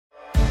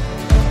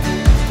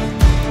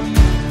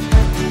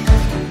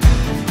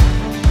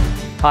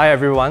Hi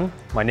everyone,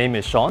 my name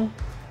is Sean.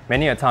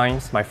 Many a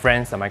times my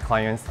friends and my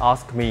clients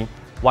ask me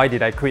why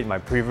did I quit my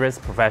previous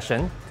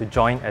profession to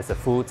join as a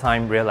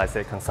full-time real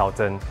estate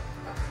consultant.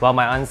 Well,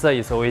 my answer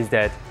is always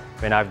that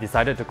when I've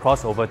decided to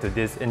cross over to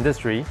this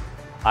industry,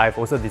 I've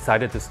also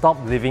decided to stop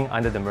living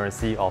under the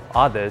mercy of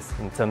others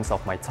in terms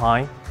of my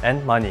time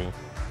and money.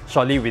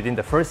 Shortly within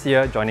the first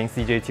year joining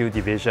CJ2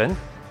 division,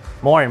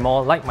 more and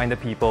more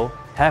like-minded people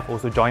have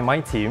also joined my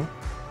team,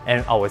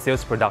 and our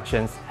sales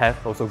productions have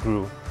also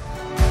grew.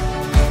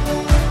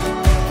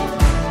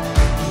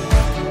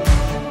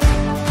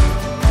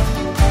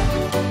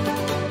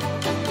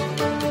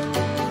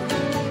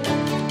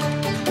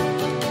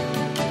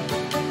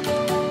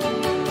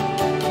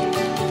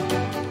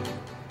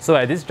 So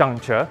at this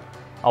juncture,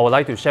 I would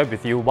like to share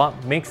with you what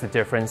makes the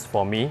difference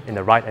for me in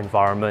the right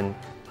environment.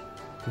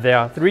 There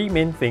are three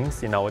main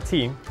things in our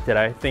team that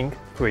I think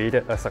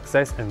created a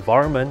success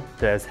environment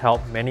that has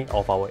helped many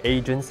of our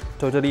agents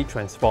totally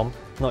transform,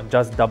 not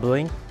just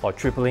doubling or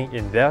tripling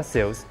in their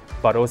sales,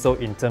 but also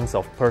in terms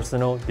of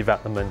personal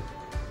development.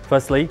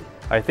 Firstly,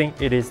 I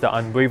think it is the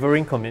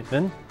unwavering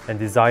commitment and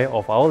desire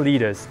of our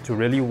leaders to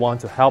really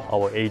want to help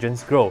our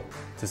agents grow,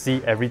 to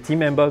see every team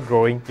member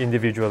growing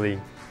individually.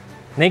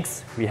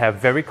 Next, we have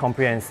very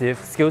comprehensive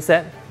skill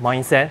set,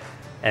 mindset,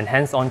 and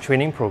hands-on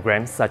training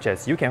programs such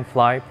as You Can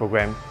Fly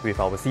program with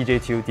our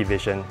CJ2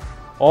 division.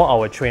 All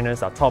our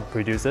trainers are top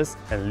producers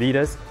and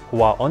leaders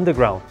who are on the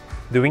ground,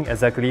 doing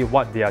exactly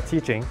what they are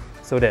teaching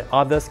so that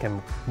others can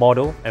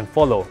model and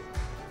follow.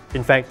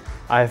 In fact,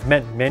 I have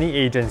met many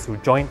agents who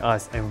join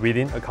us and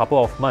within a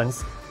couple of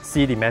months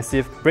see the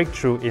massive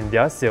breakthrough in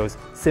their sales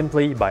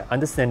simply by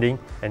understanding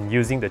and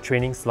using the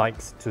training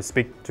slides to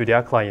speak to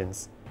their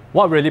clients.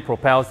 What really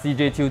propels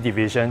CJ2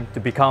 division to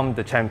become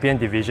the champion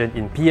division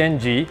in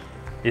PNG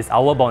is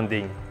our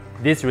bonding.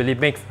 This really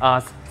makes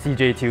us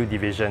CJ2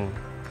 division.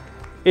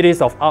 It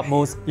is of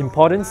utmost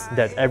importance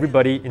that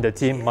everybody in the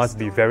team must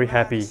be very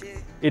happy.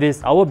 It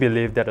is our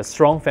belief that a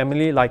strong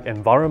family-like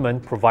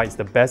environment provides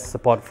the best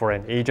support for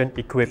an agent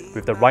equipped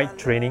with the right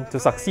training to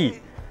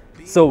succeed.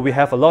 So we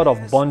have a lot of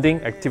bonding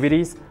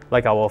activities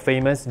like our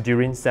famous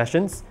Durin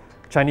sessions,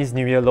 Chinese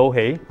New Year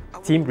Lohei,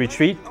 team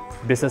retreat,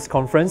 business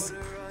conference,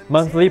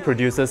 monthly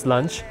producers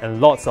lunch,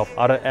 and lots of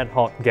other ad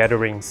hoc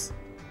gatherings.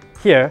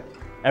 Here,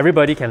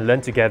 everybody can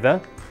learn together,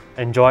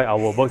 enjoy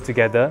our work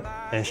together,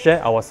 and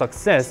share our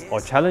success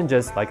or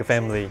challenges like a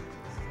family.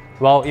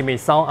 While it may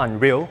sound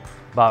unreal,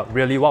 but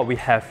really what we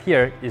have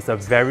here is a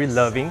very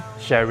loving,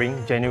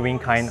 sharing, genuine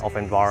kind of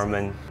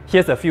environment.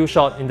 Here's a few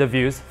short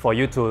interviews for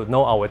you to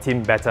know our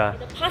team better.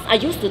 In the past, I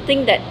used to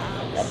think that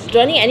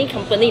joining any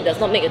company does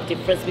not make a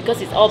difference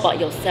because it's all about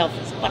yourself.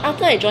 But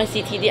after I joined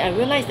CTD, I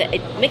realized that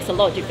it makes a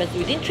lot of difference.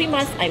 Within 3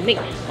 months, I make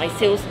my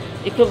sales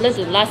equivalent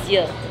to last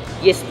year.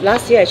 Yes,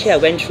 last year actually I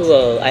went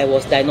through I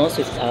was diagnosed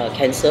with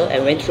cancer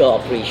and went through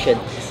an operation.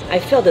 I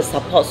felt the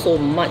support so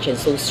much and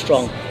so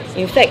strong.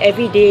 In fact,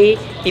 every day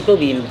people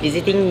been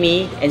visiting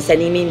me and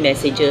sending me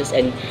messages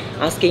and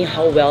asking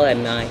how well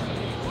am I.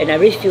 And I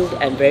really feel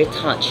I'm very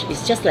touched.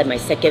 It's just like my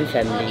second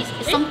family.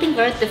 It's something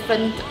very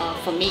different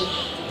for me.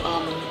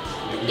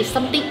 It's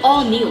something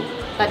all new,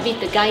 but with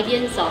the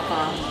guidance of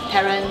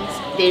parents,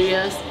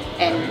 Darius,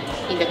 and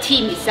in the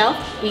team itself,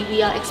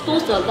 we are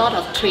exposed to a lot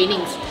of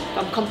trainings,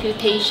 from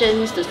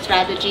computations to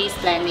strategies,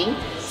 planning.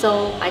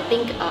 So I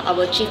think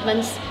our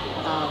achievements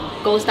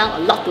goes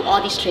down a lot to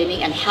all this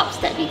training and helps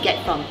that we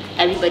get from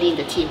everybody in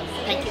the team.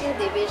 Thank you.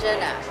 Division,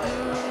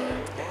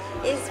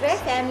 it's very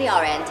family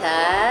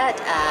oriented.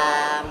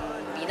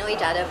 We know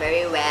each other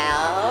very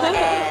well,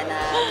 and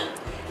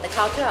the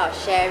culture of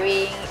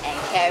sharing and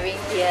caring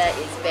here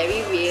is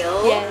very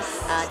real. Yes.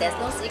 There's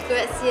no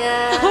secrets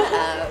here.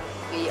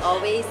 We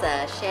always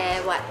share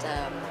what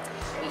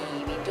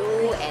we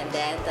do, and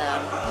then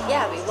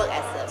yeah, we work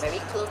as a very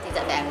close-knit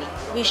family.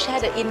 We share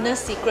the inner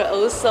secret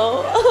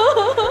also.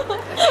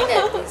 I think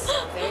that it's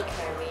very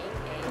caring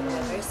and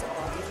we're very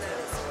supportive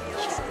towards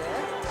each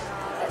other.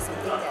 That's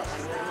something that I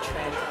really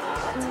treasure a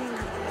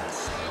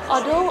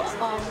lot. Although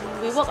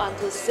we work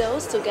onto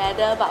sales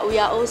together, but we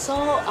are also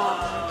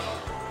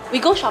we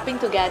go shopping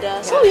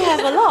together. So we have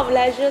a lot of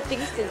leisure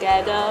things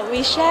together.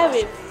 We share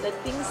with the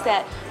things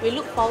that we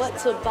look forward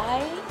to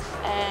buy,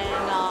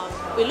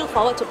 and we look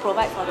forward to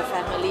provide for the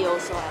family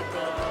also, I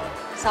think.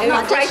 And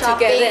we cry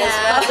together as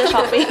well. Not just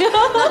shopping.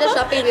 Not just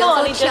shopping, we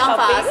also jump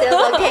for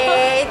ourselves,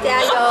 okay?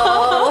 加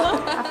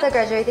油! After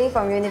graduating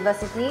from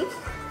university,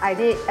 I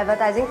did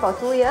advertising for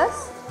 2 years,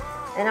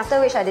 and after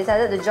which I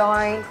decided to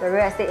join the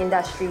real estate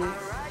industry.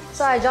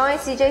 So I joined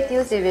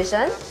CJ2's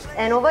division,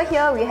 and over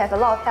here we have a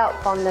lot of help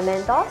from the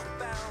mentors,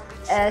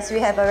 as we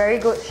have a very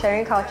good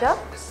sharing culture,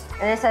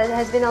 and there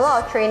has been a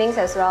lot of trainings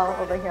as well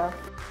over here.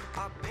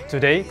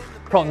 Today,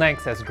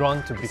 Propnex has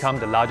grown to become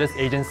the largest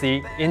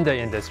agency in the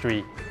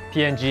industry.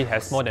 PNG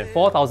has more than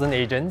 4,000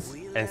 agents,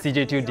 and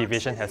CJ2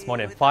 division has more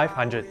than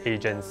 500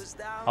 agents.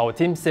 Our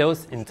team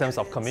sales in terms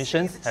of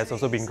commissions has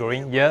also been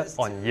growing year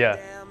on year.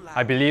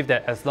 I believe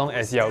that as long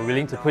as you are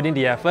willing to put in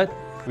the effort,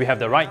 we have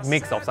the right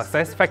mix of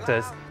success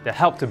factors that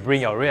help to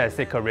bring your real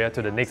estate career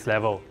to the next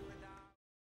level.